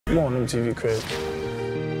I'm on MTV Crib.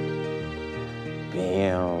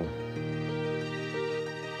 Damn.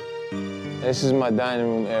 This is my dining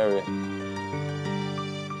room area.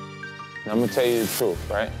 Now, I'm gonna tell you the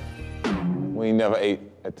truth, right? We ain't never ate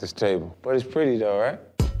at this table. But it's pretty though, right?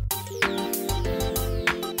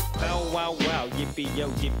 Wow, wow, wow, yippee, yo,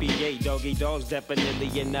 yippee, yay, doggy dogs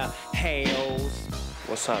definitely in the house.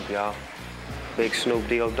 What's up, y'all? Big Snoop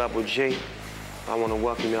D.O. Double G. I want to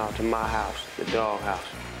welcome y'all to my house, the dog house.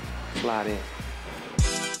 Slide in.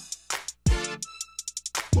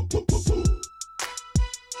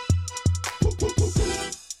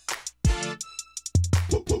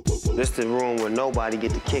 This is the room where nobody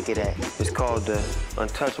get to kick it at. It's called the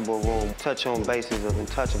untouchable room. Touch on bases of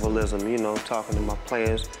untouchableism, you know, talking to my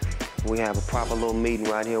players. We have a proper little meeting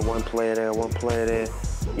right here, one player there, one player there.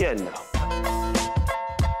 Yeah, no.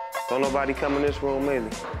 Don't nobody come in this room either.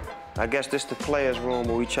 I guess this the players' room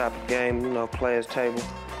where we chop a game, you know, players' table.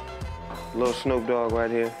 Little Snoop Dogg right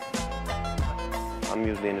here. I'm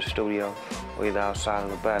usually in the studio or either outside on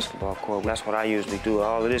the basketball court. That's what I usually do.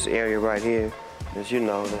 All of this area right here is, you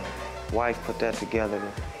know, the wife put that together,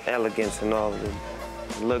 the elegance and all of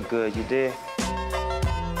it. Look good, you did?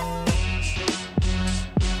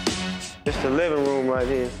 It's the living room right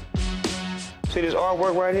here. See this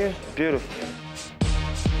artwork right here? Beautiful.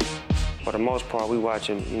 For the most part, we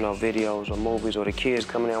watching, you know, videos or movies, or the kids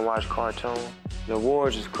coming in and watch cartoons. The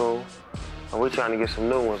awards is cool, and we're trying to get some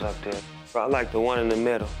new ones up there. I like the one in the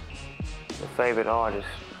middle, the favorite artist,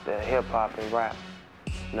 the hip hop and rap.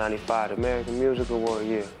 95, the American Music Award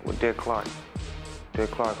year with Dick Clark. Dick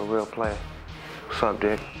Clark, a real player. What's up,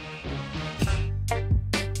 Dick?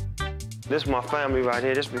 This is my family right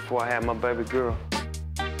here. This is before I had my baby girl.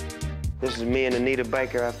 This is me and Anita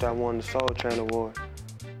Baker after I won the Soul Train Award.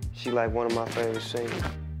 She like one of my favorite singers.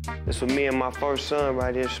 This was me and my first son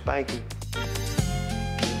right here, Spanky.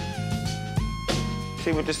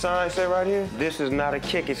 See what the sign say right here? This is not a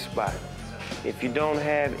kick it spot. If you don't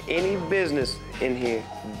have any business in here,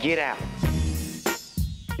 get out.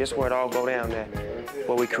 This is where it all go down there,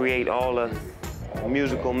 where we create all the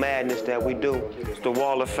musical madness that we do. It's the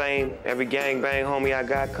Wall of Fame. Every gangbang homie I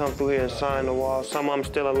got come through here and sign the wall. Some of them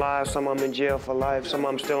still alive, some of them in jail for life, some of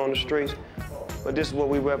them still on the streets. But this is what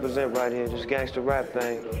we represent right here, this gangster rap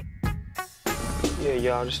thing. Yeah,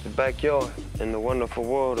 y'all, this is the backyard in the wonderful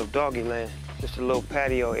world of Doggyland. Just a little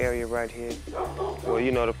patio area right here where,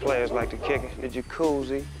 you know, the players like to kick it. The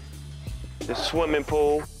jacuzzi, the swimming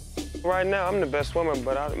pool. Right now, I'm the best swimmer,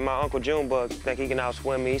 but my Uncle Junebug think he can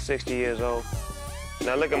outswim me. He's 60 years old.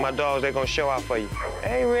 Now look at my dogs, they're gonna show out for you.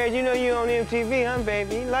 Hey, Red, you know you on MTV, huh,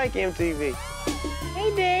 baby? You like MTV.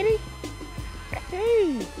 Hey, Daddy.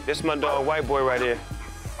 Hey. This is my dog, White Boy, right here.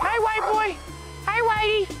 Hi, White Boy. Hi,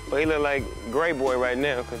 Whitey. But he look like Gray Boy right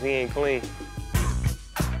now, because he ain't clean.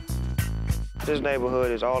 This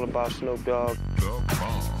neighborhood is all about Snoop Dogg.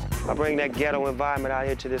 I bring that ghetto environment out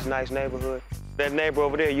here to this nice neighborhood. That neighbor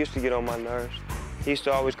over there used to get on my nerves. He used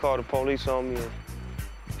to always call the police on me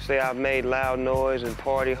and say I've made loud noise and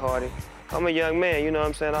party hardy. I'm a young man, you know what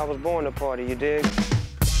I'm saying? I was born to party, you dig?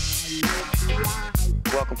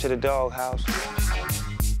 Welcome to the dog house.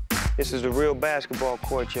 This is the real basketball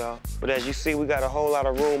court, y'all. But as you see, we got a whole lot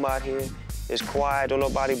of room out here. It's quiet, don't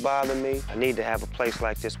nobody bother me. I need to have a place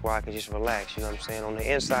like this where I can just relax, you know what I'm saying? On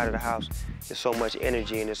the inside of the house, there's so much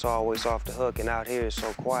energy and it's always off the hook, and out here it's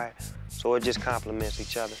so quiet. So it just complements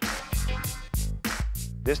each other.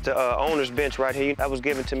 This the owner's bench right here. That was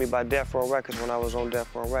given to me by Death Row Records when I was on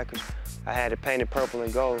Death Row Records. I had it painted purple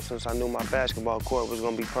and gold since I knew my basketball court was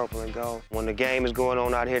gonna be purple and gold. When the game is going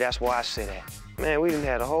on out here, that's where I sit at. Man, we done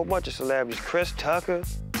had a whole bunch of celebrities. Chris Tucker,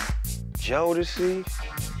 Jodeci.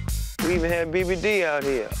 We even had BBD out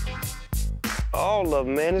here. All of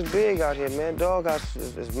them, man. It's big out here, man. Doghouse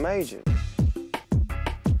is major.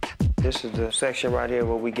 This is the section right here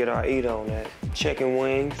where we get our eat on at. Chicken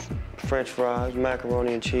wings, French fries,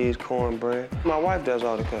 macaroni and cheese, cornbread. My wife does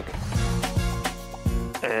all the cooking.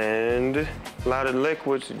 And a lot of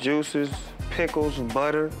liquids, juices, pickles,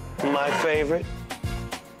 butter. My favorite,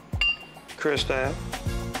 Cristal.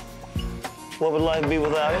 What would life be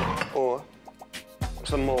without it? Or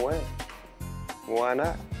some more in. Why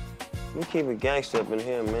not? We keep it gangsta up in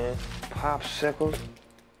here, man. Popsicles.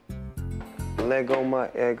 Let go my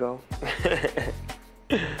ego.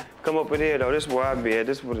 Come up in here, though. This is where I be at.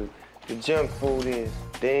 This is where the junk food is.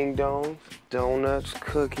 Ding-dongs, donuts,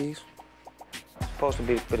 cookies. It's supposed to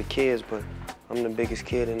be for the kids, but I'm the biggest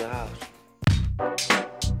kid in the house.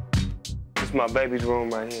 This is my baby's room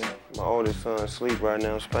right here. My oldest son asleep right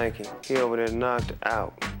now, Spanky. He over there knocked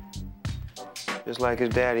out. Just like his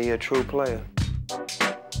daddy, he a true player.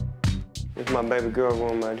 This is my baby girl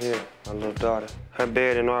room right here, my little daughter. Her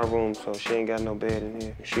bed in our room, so she ain't got no bed in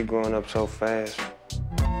here. She growing up so fast.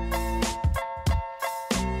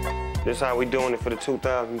 This how we doing it for the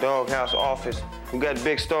 2000 Doghouse office. We got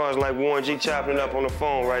big stars like Warren G chopping it up on the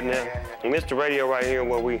phone right now. And this the radio right here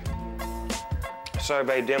where we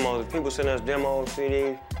survey demos. If people send us demos,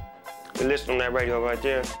 CDs, we listen on that radio right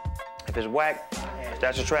there. If it's whack,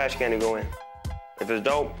 that's a trash can to go in. If it's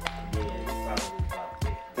dope,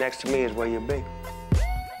 next to me is where you be.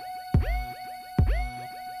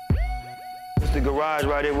 This is the garage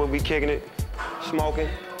right here. We'll be kicking it, smoking,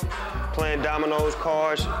 playing dominoes,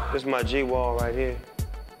 cards. This is my G-wall right here.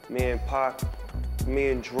 Me and Pac, me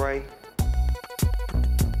and Dre.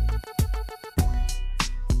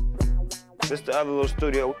 This is the other little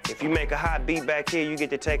studio. If you make a hot beat back here, you get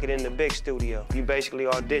to take it in the big studio. You basically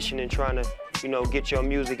auditioning, trying to, you know, get your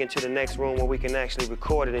music into the next room where we can actually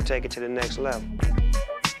record it and take it to the next level.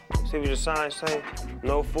 See what the signs say?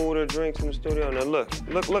 No food or drinks in the studio. Now look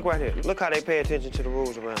right here. Look how they pay attention to the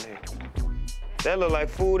rules around here. That look like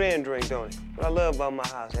food and drink, don't it? What I love about my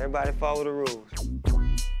house, everybody follow the rules.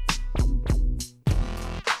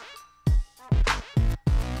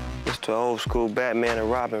 It's the old school Batman and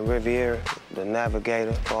Robin Riviera, the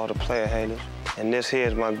navigator for all the player haters. And this here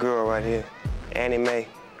is my girl right here, Annie Mae,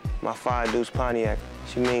 my 5 Deuce Pontiac.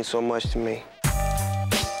 She means so much to me.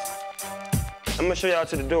 I'm gonna show y'all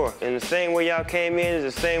to the door. And the same way y'all came in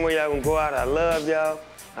is the same way y'all gonna go out. I love y'all.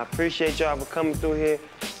 I appreciate y'all for coming through here,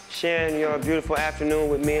 sharing your beautiful afternoon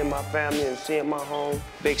with me and my family and seeing my home.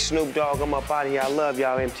 Big Snoop Dogg, I'm up out of here. I love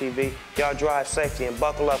y'all, MTV. Y'all drive safely and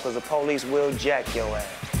buckle up, because the police will jack your ass.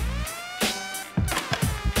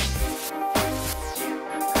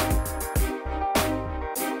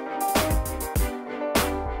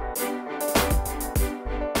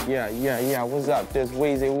 Yeah, what's up? This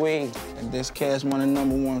Weezy Wee. And this Cash Money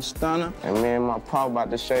 #1 stunner. And me and my pa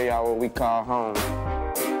about to show y'all what we call home.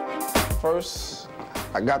 First,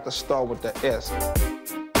 I got to start with the S.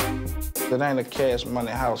 It ain't a Cash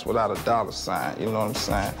Money house without a $sign, you know what I'm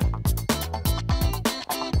saying?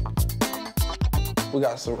 We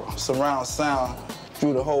got surround sound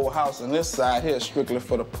through the whole house, and this side here is strictly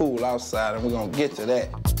for the pool outside, and we're gonna get to that.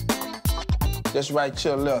 This right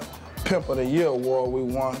here, little Pimp of the Year award we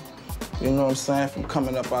won, you know what I'm saying, from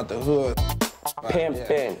coming up out the hood.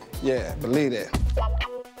 Pimpin'. Yeah, believe that.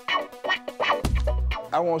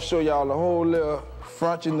 I want to show y'all the whole little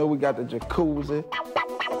front. You know, we got the jacuzzi.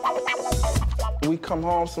 We come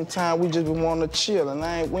home sometime, we just want to chill, and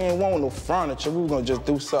we ain't want no furniture. We gonna just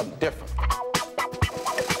do something different.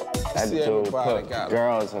 That dude put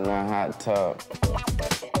girls in the hot tub.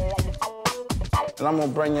 And I'm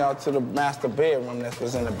gonna bring y'all to the master bedroom that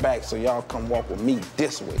was in the back, so y'all come walk with me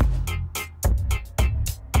this way.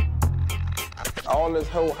 All this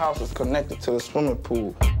whole house is connected to the swimming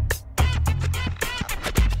pool.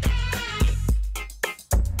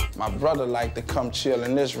 My brother liked to come chill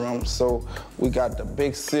in this room, so we got the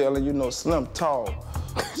big ceiling, you know, slim tall.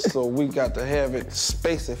 So we got to have it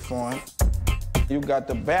spacey for him. You got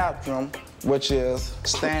the bathroom, which is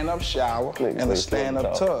stand-up shower and a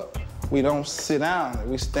stand-up tub. We don't sit down,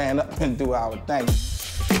 we stand up and do our thing.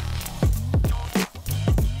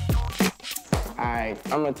 All right,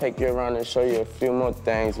 I'm gonna take you around and show you a few more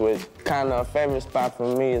things, which kind of a favorite spot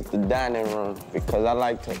for me is the dining room, because I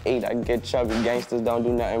like to eat, I get chubby. Gangsters don't do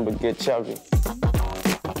nothing but get chubby.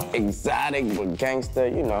 Exotic, but gangster,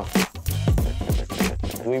 you know.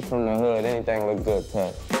 We from the hood, anything look good to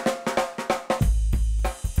us.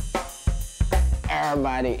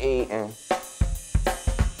 Everybody eating.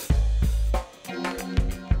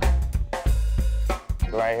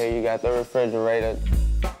 Right here, you got the refrigerator.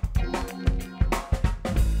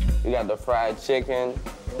 You got the fried chicken.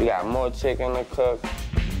 You got more chicken to cook.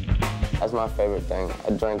 That's my favorite thing.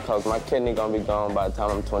 I drink Coke. My kidney gonna be gone by the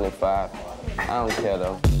time I'm 25. I don't care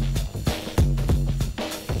though.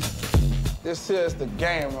 This here is the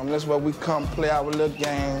game room. This is where we come play our little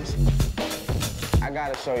games. I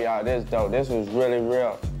gotta show y'all this though. This was really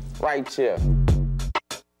real. Right here.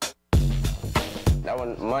 That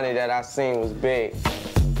was money that I seen was big.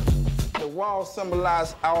 The wall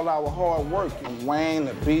symbolized all our hard work. And Wayne,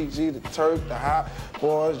 the BG, the Turk, the Hot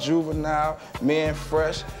Boys, Juvenile, me and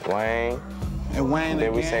Fresh. Wayne. And Wayne Did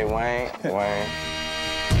again. we say Wayne? Wayne.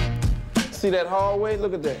 See that hallway?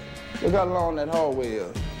 Look at that. Look how long that hallway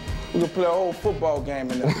is. We could play a whole football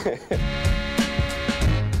game in there.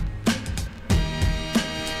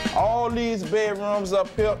 All these bedrooms up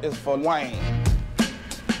here is for Wayne.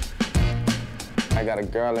 I got a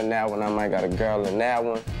girl in that one. I might got a girl in that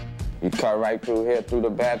one. You cut right through here, through the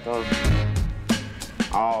bathroom.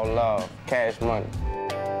 All love, Cash Money.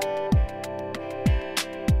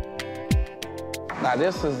 Now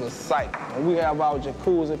this is a sight. When we have our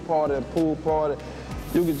jacuzzi party and pool party,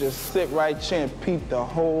 you can just sit right here and peep the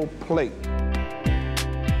whole plate.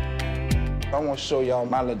 I want to show y'all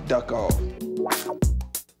my little duck off.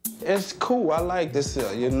 It's cool, I like this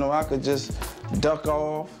here. You know, I could just duck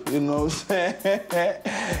off, you know what I'm saying?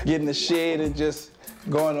 Get in the shade and just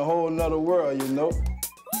go in a whole nother world, you know?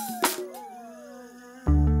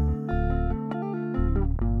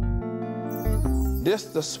 This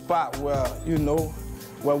the spot where, you know,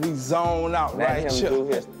 where we zone out right here. Let him do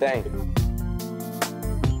his thing.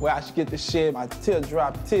 Where I should get to shed my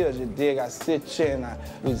teardrop tears, you dig? I sit here and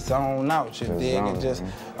we zone out, you dig? And just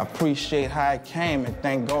appreciate how it came and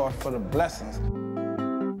thank God for the blessings.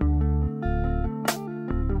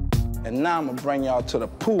 And now I'm gonna bring y'all to the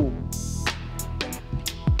pool.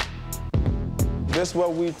 This where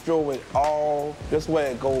we throw it all, this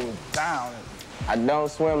where it goes down. I don't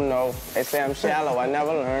swim, no. They say I'm shallow. I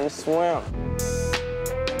never learned to swim.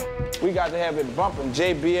 We got to have it bumping,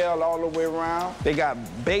 JBL all the way around. They got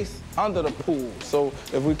bass under the pool, so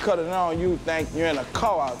if we cut it on, you think you're in a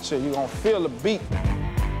car out here. You're gonna feel the beat.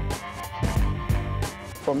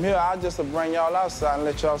 From here, I'll just bring y'all outside and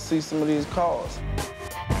let y'all see some of these cars.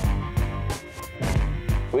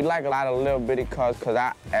 We like a lot of little bitty cars because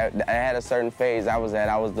I had a certain phase I was at.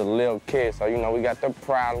 I was the little kid, so you know, we got the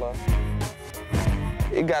Prowler.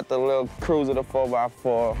 You got the little Cruiser, the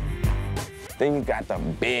 4x4. Then you got the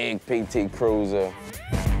big PT Cruiser.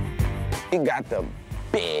 You got the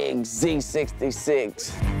big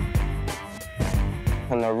Z66.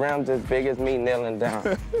 And the rims as big as me kneeling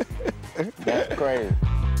down. That's crazy.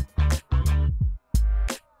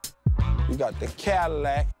 You got the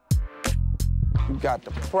Cadillac. You got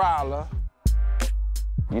the Prowler.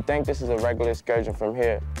 You think this is a regular excursion from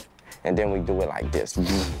here, and then we do it like this.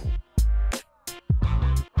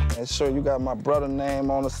 And sure, you got my brother's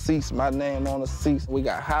name on the seats, my name on the seats. We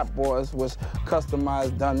got Hot Boys, was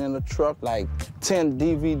customized, done in the truck, like 10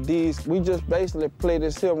 DVDs. We just basically play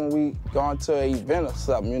this here when we go into an event or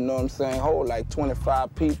something, you know what I'm saying? Hold like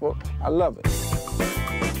 25 people. I love it.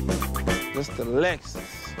 This the Lexus,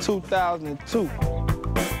 2002.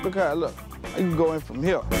 Look how it look. You can go in from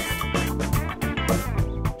here.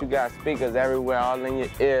 You got speakers everywhere, all in your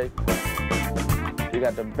ear. You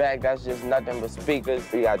got the back, that's just nothing but speakers.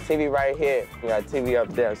 You got TV right here, you got TV up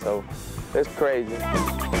there, so it's crazy.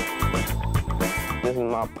 This is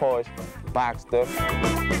my Porsche Boxster.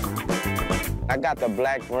 I got the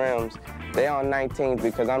black rims. They on 19s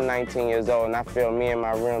because I'm 19 years old and I feel me and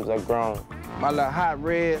my rims are grown. My little hot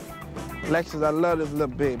red Lexus, I love this little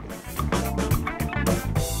baby.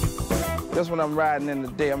 This one I'm riding in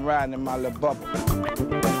today, I'm riding in my little bubble.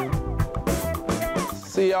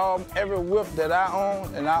 See, every whip that I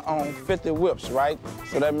own, and I own 50 whips, right?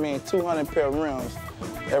 So that means 200 pair of rims.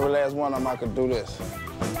 Every last one of them, I could do this.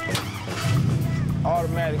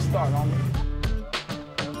 Automatic start on me.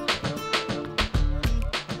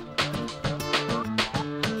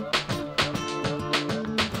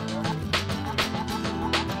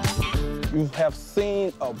 You have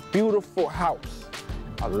seen a beautiful house,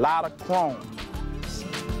 a lot of chrome,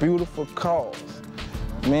 beautiful cars.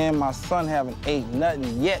 Me and my son haven't ate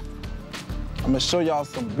nothing yet. I'm gonna show y'all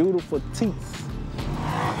some beautiful teeth.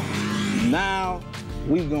 Now,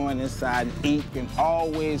 we going inside and eat. You can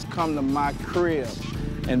always come to my crib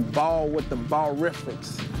and ball with the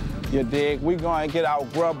ballerifics. You dig? We going to get our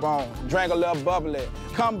grub on, drink a little bubbly.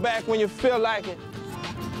 Come back when you feel like it.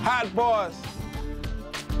 Hot Boys.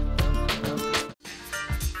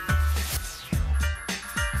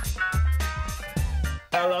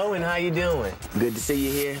 Hello, and how you doing? Good to see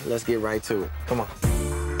you here. Let's get right to it. Come on.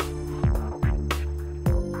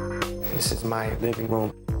 This is my living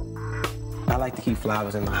room. I like to keep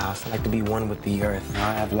flowers in my house. I like to be one with the earth.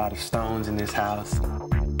 I have a lot of stones in this house.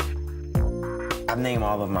 I've named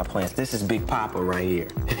all of my plants. This is Big Papa right here.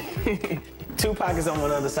 Tupac is on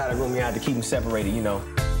one other side of the room. You have to keep them separated, you know.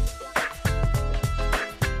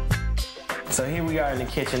 So here we are in the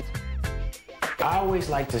kitchen. I always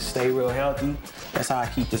like to stay real healthy. That's how I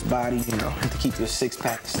keep this body, you know, to keep this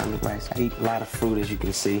six-pack stomach right. So I eat a lot of fruit, as you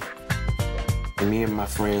can see. And me and my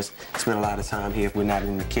friends spend a lot of time here if we're not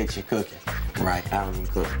in the kitchen cooking. Right, I don't even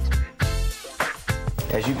cook.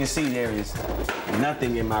 As you can see, there is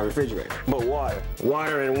nothing in my refrigerator but water.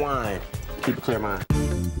 Water and wine. Keep a clear mind.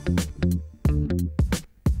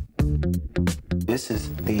 This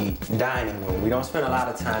is the dining room. We don't spend a lot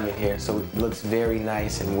of time in here, so it looks very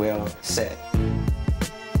nice and well set.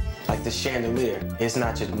 Like the chandelier, it's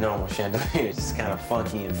not just normal chandelier, it's just kind of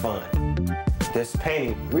funky and fun. This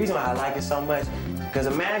painting, the reason why I like it so much, Because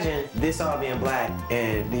imagine this all being black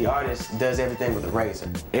and the artist does everything with a razor.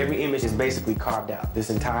 Every image is basically carved out, this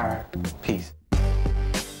entire piece.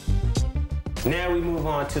 Now we move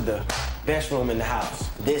on to the best room in the house.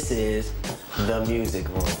 This is the music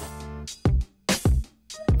room.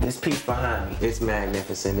 This piece behind me, it's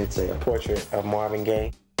magnificent. It's a portrait of Marvin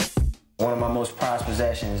Gaye. One of my most prized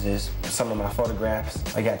possessions is some of my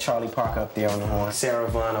photographs. I got Charlie Parker up there on the horn, Sarah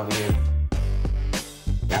Vaughan over here.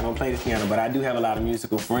 I don't play the piano, but I do have a lot of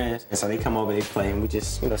musical friends, and so they come over, they play, and we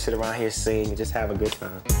just, sit around here, sing, and just have a good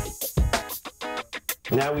time.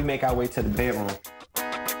 Now we make our way to the bedroom.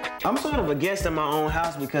 I'm sort of a guest in my own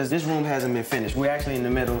house because this room hasn't been finished. We're actually in the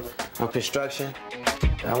middle of construction.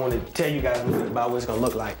 I want to tell you guys a little bit about what it's gonna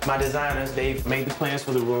look like. My designers, they've made the plans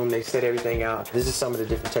for the room, they set everything out. This is some of the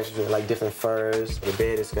different textures, like different furs. The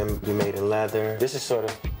bed is gonna be made in leather. This is sort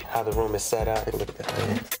of how the room is set up. Look at that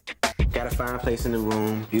bed. Got a fireplace in the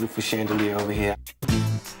room, beautiful chandelier over here.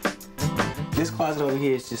 This closet over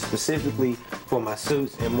here is just specifically for my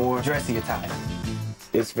suits and more dressy attire.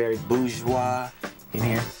 It's very bourgeois in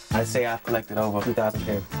here. I'd say I've collected over 2,000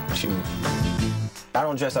 pairs of shoes. I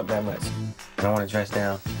don't dress up that much. I want to dress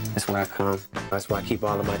down. That's where I come. That's why I keep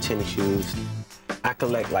all of my tennis shoes. I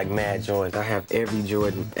collect like mad Jordans. I have every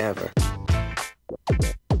Jordan ever.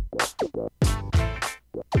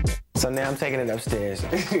 So now I'm taking it upstairs.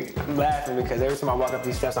 I'm laughing because every time I walk up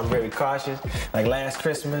these steps, I'm very cautious. Like last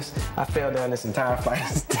Christmas, I fell down this entire flight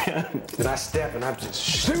of steps. And I step and I just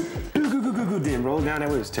shoot, then roll down that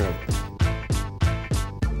way. It was terrible.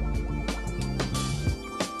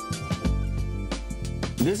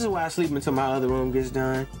 This is where I sleep until my other room gets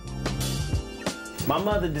done. My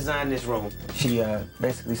mother designed this room. She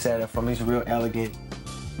basically set it up for me. It's real elegant.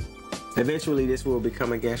 Eventually, this will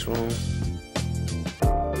become a guest room.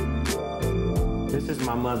 This is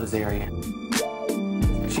my mother's area.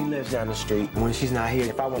 She lives down the street. When she's not here,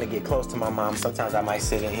 if I want to get close to my mom, sometimes I might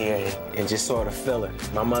sit in here and just sort of feel her.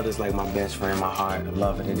 My mother's like my best friend, my heart. I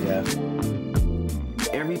love her to death.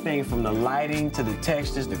 Everything from the lighting to the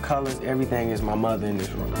textures, the colors, everything is my mother in this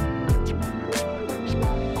room.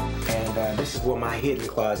 And this is where my hidden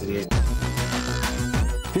closet is.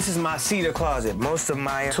 This is my cedar closet. Most of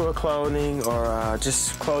my tour clothing or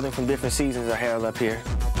just clothing from different seasons are held up here.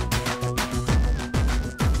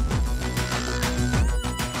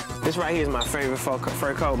 This right here is my favorite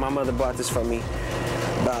fur coat. My mother bought this for me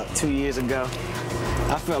about 2 years ago.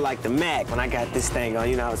 I felt like the Mac when I got this thing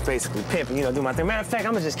on. I was basically pimping, do my thing. Matter of fact,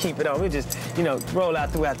 I'm gonna just keep it on. We'll just, roll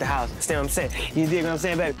out throughout the house. See what I'm saying? You dig what I'm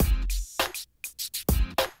saying, baby?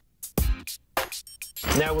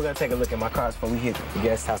 Now we're gonna take a look at my cars before we hit the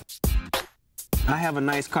guest house. I have a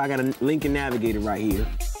nice car. I got a Lincoln Navigator right here.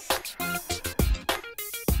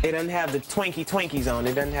 It doesn't have the Twinkies on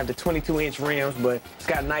it. It doesn't have the 22-inch rims, but it's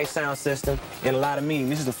got a nice sound system and a lot of meaning.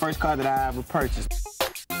 This is the first car that I ever purchased.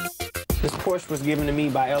 This Porsche was given to me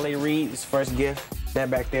by L.A. Reid, his first gift. That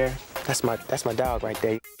back there, that's my dog right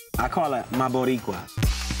there. I call it my Boricua.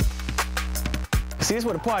 See, this is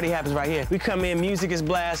where the party happens right here. We come in, music is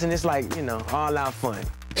blasting, it's like, all out fun.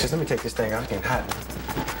 Just let me take this thing out, it's getting hot.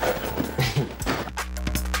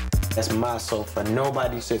 That's my sofa.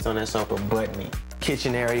 Nobody sits on that sofa but me.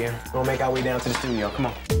 Kitchen area. We'll make our way down to the studio, come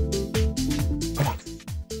on.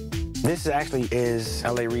 This actually is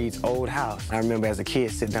L.A. Reid's old house. I remember as a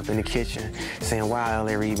kid sitting up in the kitchen saying, wow,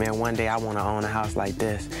 L.A. Reid, man, one day I want to own a house like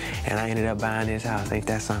this. And I ended up buying this house. Ain't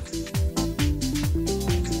that something?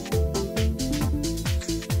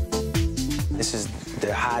 This is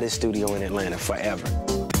the hottest studio in Atlanta forever.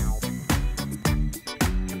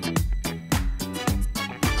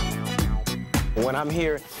 When I'm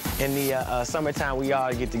here in the summertime, we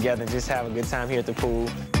all get together and just have a good time here at the pool.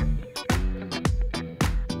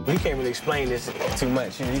 You can't really explain this too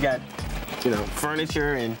much. You got,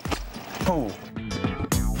 furniture and pool.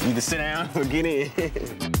 Either sit down or get in.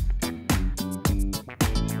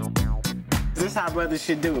 This is how brothers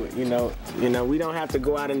should do it, we don't have to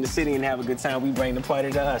go out in the city and have a good time. We bring the party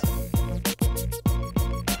to us.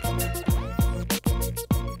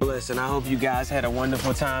 Listen, I hope you guys had a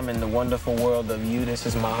wonderful time in the wonderful world of you. This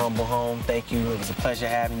is my humble home. Thank you. It was a pleasure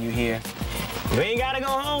having you here. You ain't gotta go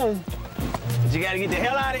home. But you gotta get the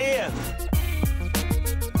hell out of here.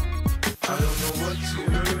 I don't know what you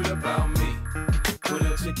heard about me, but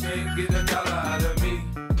if you can't get a dollar out of me,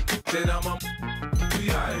 then I'm a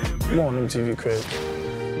Come on, MTV crib.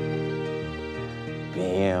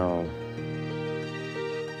 Damn.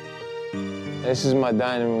 This is my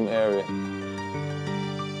dining room area.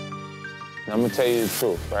 And I'm gonna tell you the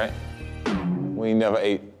truth, right? We ain't never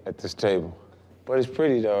ate at this table. But it's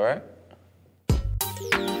pretty though, right?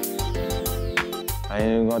 I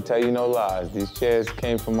ain't even gonna tell you no lies. These chairs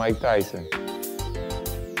came from Mike Tyson.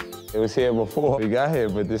 It was here before we got here,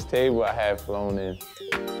 but this table I had flown in.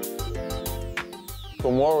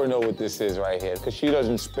 Gamora know what this is right here, because she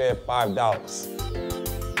doesn't spare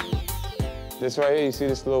 $5. This right here, you see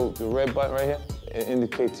this the red button right here? It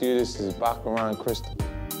indicates to you this is Baccarat crystal.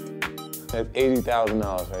 That's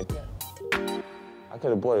 $80,000 right there. I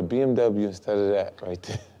could have bought a BMW instead of that right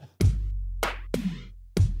there.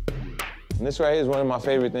 And this right here is one of my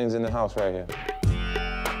favorite things in the house right here.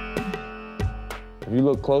 If you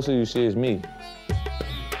look closer, you see it's me.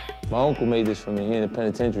 My uncle made this for me. He in the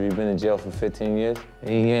penitentiary. He's been in jail for 15 years. And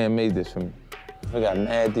he handmade this for me. We got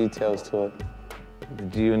mad details to it. The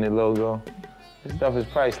G-Unit logo. This stuff is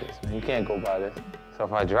priceless, man. You can't go by this. So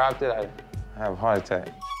if I dropped it, I have a heart attack.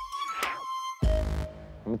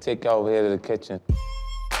 I'm gonna take you over here to the kitchen.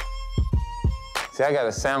 See, I got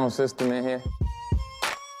a sound system in here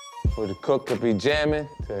for the cook to be jamming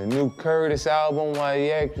to the new Curtis album while he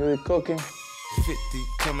actually cooking. 50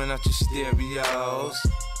 coming out your stereos.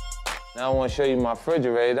 Now I want to show you my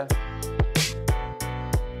refrigerator.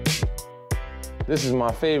 This is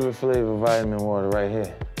my favorite flavor vitamin water right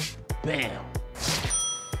here. Bam!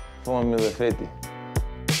 Formula 50.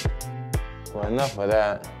 Well, enough of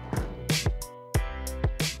that.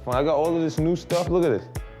 When I got all of this new stuff, look at this.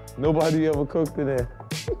 Nobody ever cooked in there.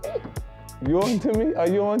 You on to me? Are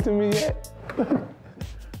you on to me yet?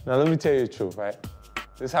 Now let me tell you the truth, right?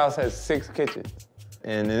 This house has 6 kitchens.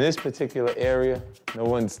 And in this particular area, no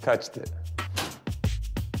one's touched it.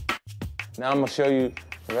 Now I'm gonna show you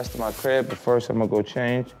the rest of my crib, but first I'm gonna go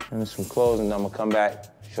change into some clothes and then I'm gonna come back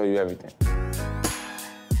and show you everything.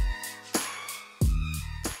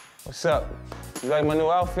 What's up? You like my new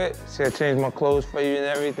outfit? See, I changed my clothes for you and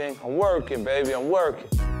everything. I'm working, baby, I'm working.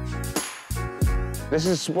 This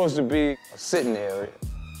is supposed to be a sitting area.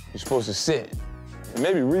 You're supposed to sit and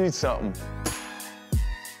maybe read something.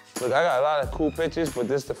 Look, I got a lot of cool pictures, but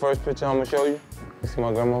this is the first picture I'm gonna show you. You see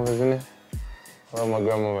my grandmother's in there? Well, my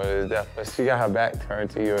grandmother is deaf, but she got her back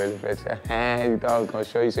turned to you in the picture. You thought I was gonna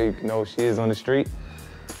show you so you can know who she is on the street?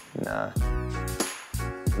 Nah.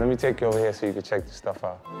 Let me take you over here so you can check this stuff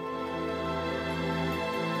out.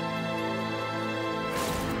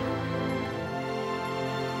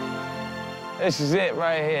 This is it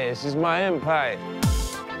right here. This is my empire.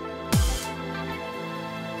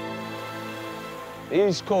 The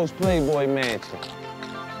East Coast Playboy Mansion.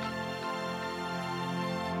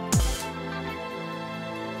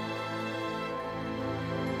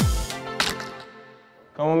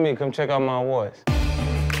 Come with me, come check out my awards.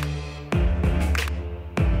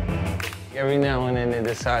 Every now and then they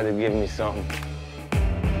decide to give me something.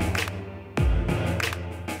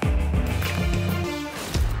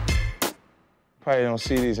 Probably don't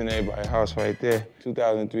see these in everybody's house right there.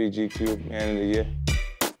 2003 GQ Man of the Year.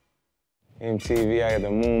 MTV, I got the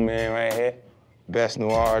Moon Man right here. Best New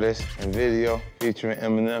Artist and Video featuring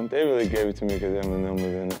Eminem. They really gave it to me because Eminem was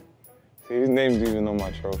in it. See, his name's even on my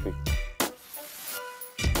trophy.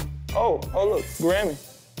 Oh, look, Grammy.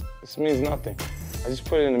 This means nothing. I just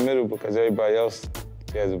put it in the middle because everybody else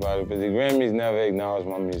cares about it, but the Grammys never acknowledge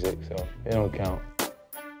my music, so they don't count.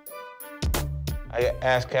 I got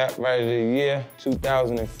ASCAP Writer of the Year,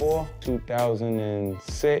 2004,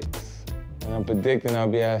 2006, and I'm predicting I'll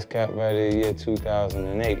be ASCAP Writer of the Year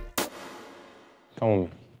 2008. Come with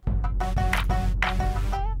me.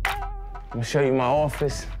 I'm gonna show you my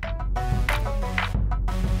office.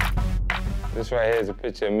 This right here is a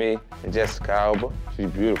picture of me and Jessica Alba.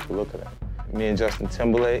 She's beautiful, look at that. Me and Justin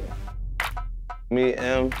Timberlake. Me,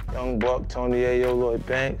 M, Young Buck, Tony Ayo, Lloyd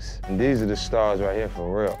Banks. And these are the stars right here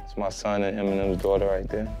for real. It's my son and Eminem's daughter right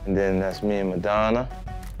there. And then that's me and Madonna.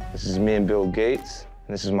 This is me and Bill Gates.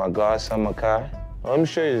 And this is my godson, Makai. Well, let me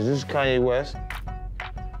show you this. This is Kanye West.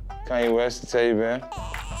 Kanye West, to tell you, man.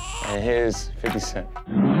 And here's 50 Cent.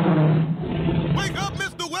 Wake up,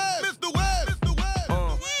 Mr. West! Mr. West! Mr. West!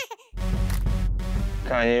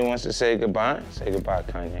 Kanye wants to say goodbye. Say goodbye,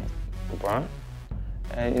 Kanye. Goodbye.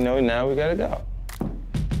 And you know, now we gotta go.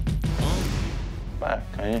 Bye,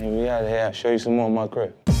 Kanye. We out of here. I'll show you some more of my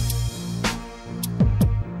crib.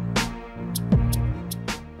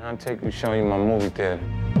 Now I'll take you showing you my movie theater.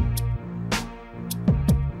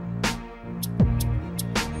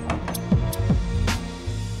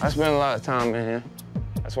 I spend a lot of time in here.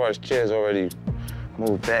 That's why this chair's already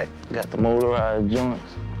moved back. Got the motorized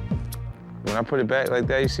joints. When I put it back like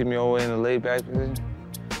that, you see me all the way in the laid back position.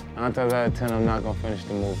 9 times out of 10, I'm not gonna finish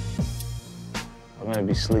the movie. I'm gonna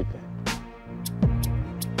be sleeping.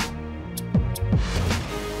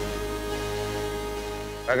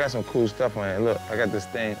 I got some cool stuff on here. Look, I got this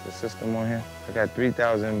thing, the system on here. I got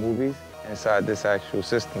 3,000 movies. inside this actual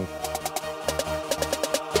system.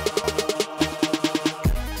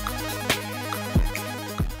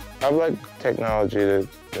 I like technology, the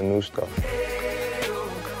new stuff.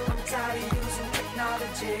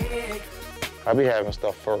 I be having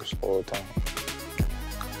stuff first all the time.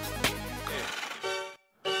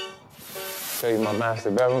 Show you my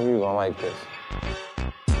master bedroom, you're gonna like this.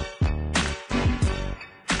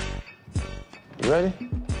 You ready?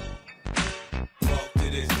 Walk to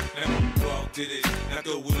this, now walk to this, now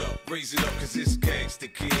throw it up, raise it up, cause it's gangsta,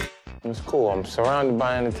 kid. It's cool, I'm surrounded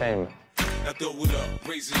by entertainment. Now throw it up,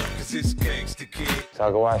 raise it up, cause it's gangsta, kid. So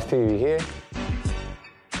I can watch TV here,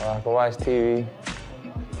 or I can watch TV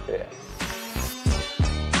there.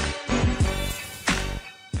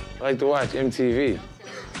 I like to watch MTV,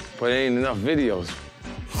 but there ain't enough videos.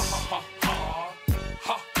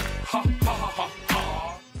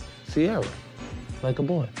 Sierra, like a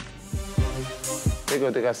boy. They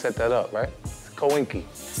go think I set that up, right? It's Coinky.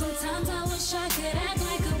 Sometimes I wish I could act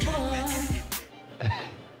like a boy.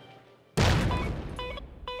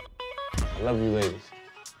 I love you ladies.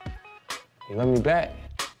 You love me back?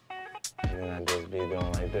 And then I just be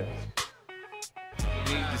doing like this.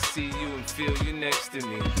 Need to see you and feel you next to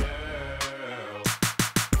me, girl.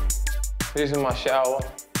 This is my shower.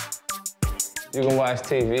 You can watch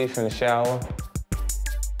TV from the shower.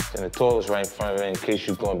 And the toilet's right in front of it in case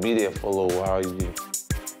you're gonna be there for a little while.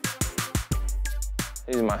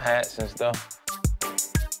 These are my hats and stuff.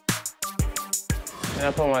 And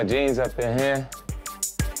I put my jeans up in here.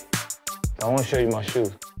 I wanna show you my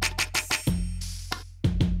shoes.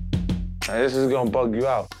 Now this is gonna bug you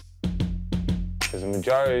out. Because the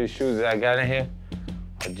majority of the shoes that I got in here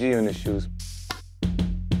are G-Unit shoes.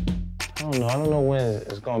 I don't know when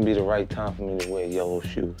it's gonna be the right time for me to wear yellow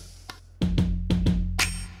shoes.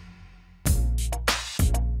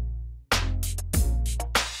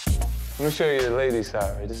 Let me show you the lady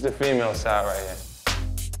side, right? This is the female side right here.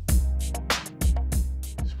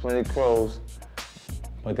 There's plenty of clothes,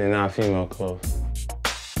 but they're not female clothes.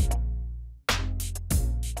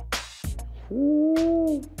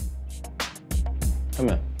 Ooh. Come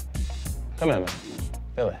here. Come here, man.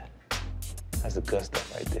 Feel that. That's the good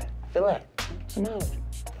stuff right there. Feel that. What's the matter with you?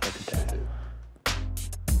 Look at that.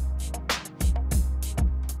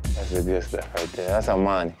 That's the good stuff right there. That's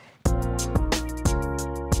Armani.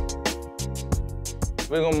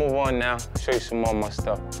 We're gonna move on now. Show you some more of my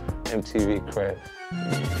stuff. MTV crib.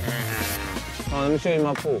 Let me show you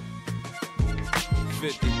my pool.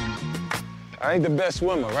 50. I ain't the best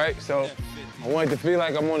swimmer, right? So I want it to feel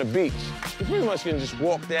like I'm on the beach. You pretty much can just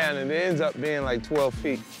walk down and it ends up being like 12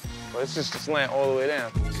 feet. But it's just a slant all the way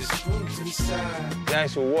down. Just move to the side. The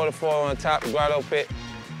actual waterfall on top, the grotto pit.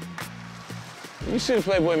 You see the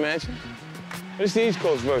Playboy Mansion. It's the East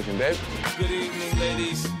Coast version, baby. Good evening,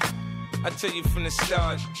 ladies. I tell you from the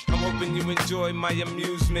start, I'm hoping you enjoy my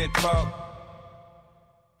amusement park.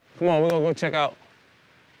 Come on, we're gonna go check out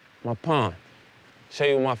my pond. Show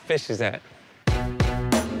you where my fish is at.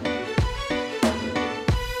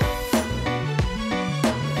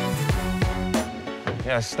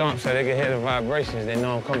 Yeah, stomp so they can hear the vibrations. They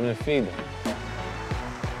know I'm coming to feed them.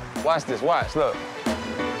 Watch this, watch, look.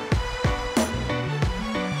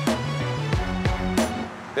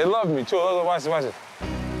 They love me too. Look, watch this, watch this.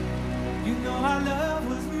 You know our love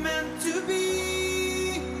was meant to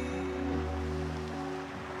be.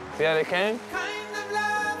 See how they came? Kind of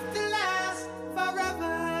love to last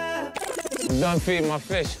forever. I'm done feeding my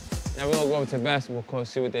fish. Now we're gonna go over to the basketball court,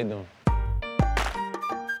 see what they're doing.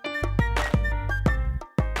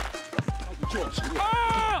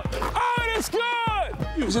 Oh, that's good!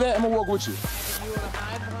 You see that? I'm gonna walk with you.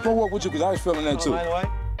 I'm gonna walk with you because I was feeling that too.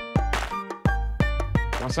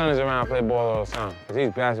 My son is around, play ball all the time, because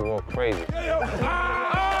he's basketball crazy.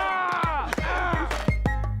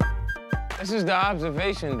 This is the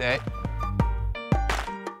observation deck.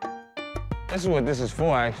 This is what this is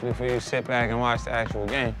for, actually, for you to sit back and watch the actual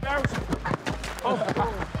game. Oh,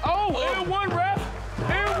 and one, ref!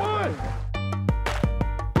 And one!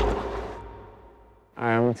 All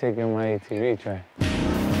right, I'm gonna take you on my ATV track.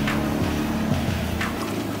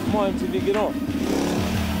 Come on, MTV, get on.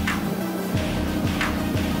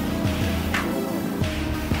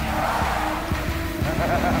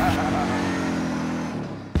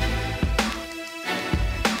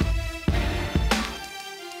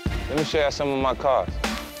 Let me show you some of my cars.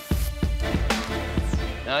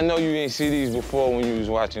 Now, I know you didn't see these before when you was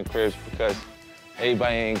watching cribs because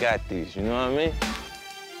everybody ain't got these, you know what I mean?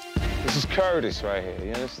 This is Curtis right here,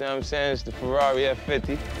 you understand what I'm saying? It's the Ferrari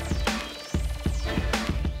F50.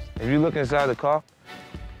 If you look inside the car,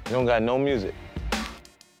 you don't got no music.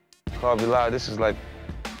 The car be loud. This is like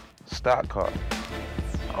stock car.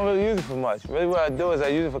 I don't really use it for much. Really what I do is I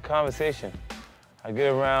use it for conversation. I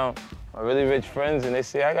get around my really rich friends and they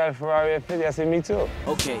say, I got a Ferrari F50. I say, me too.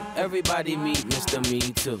 Okay, everybody meet Mr. Me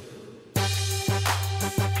Too.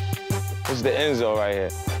 This is the Enzo right here.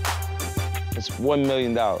 It's $1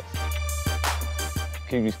 million.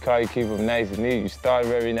 Keep your car, you keep them nice and neat. You start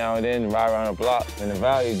it every now and then, ride around the block, and the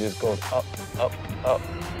value just goes up, up, up.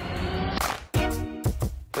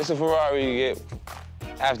 This is a Ferrari you get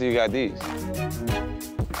after you got these.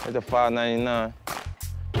 It's a $599.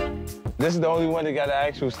 This is the only one that got an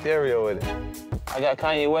actual stereo with it. I got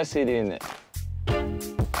Kanye West CD in it.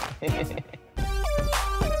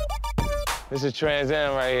 This is Trans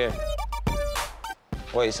Am right here.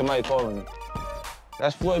 Wait, somebody calling me.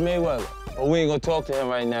 That's Floyd Mayweather. But we ain't gonna talk to him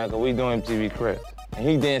right now because we doing MTV Cribs. And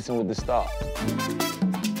he dancing with the stars.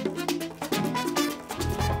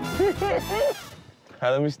 Now,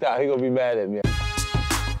 let me stop. He gonna be mad at me.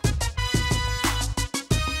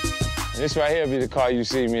 And this right here be the car you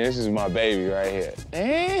see me. This is my baby right here.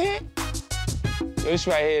 This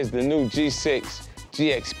right here is the new G6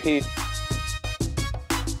 GXP.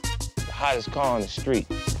 The hottest car on the street.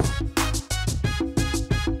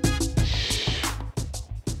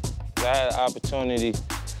 I had an opportunity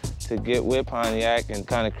to get with Pontiac and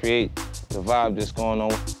kind of create the vibe that's going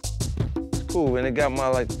on. It's cool, and it got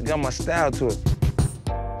my style to it.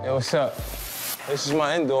 Hey, what's up? This is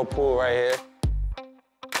my indoor pool right here.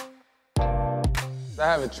 I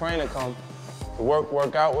have a trainer come to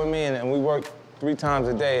work out with me, and we work 3 times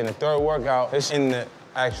a day, and the third workout is in the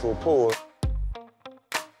actual pool.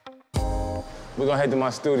 We're gonna head to my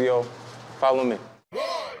studio. Follow me. 1,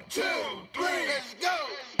 2, 3, let's go!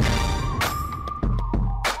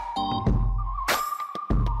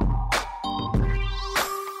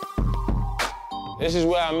 This is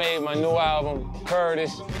where I made my new album,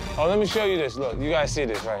 Curtis. Oh, let me show you this. Look, you guys see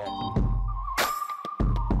this right here.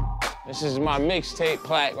 This is my mixtape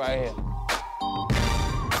plaque right here.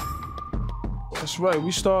 That's right,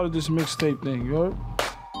 we started this mixtape thing, you heard?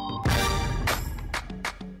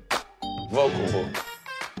 Vocal book.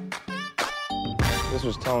 This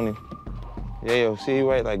was Tony. Yeah, yo, see, he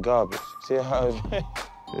write like garbage. See how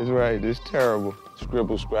it's right, it's terrible.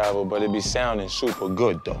 Scribble, scrabble, but it be sounding super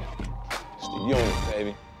good, though. It's the unit,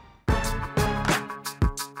 baby.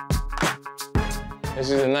 This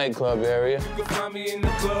is a nightclub area. You can find me in the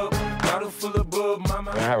club, bottle full of bub, mama.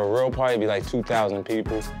 We're gonna have a real party, be like 2,000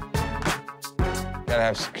 people. Gotta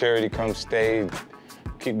have security come stay,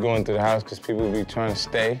 keep going through the house because people be trying to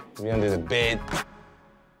stay, be under the bed.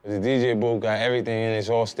 The DJ booth got everything in it, it's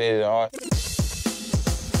all state-of-the-art.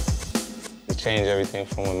 They changed everything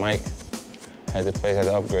from when Mike had the place, had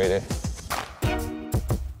to upgrade it.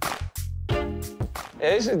 Yeah,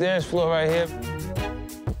 this is a dance floor right here.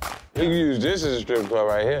 We can use this as a strip club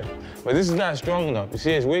right here. But this is not strong enough. You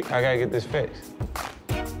see it's weak? I gotta get this fixed.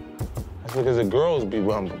 That's because the girls be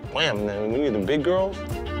wham, man. We need the big girls.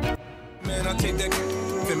 Man, I take that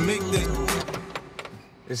and make that.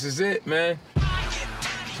 This is it, man.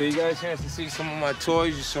 So you got a chance to see some of my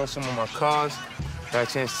toys, you saw some of my cars, got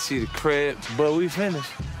a chance to see the crib, but we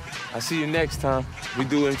finished. I'll see you next time. We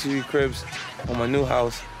do MTV Cribs on my new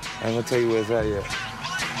house. I ain't gonna tell you where it's at yet.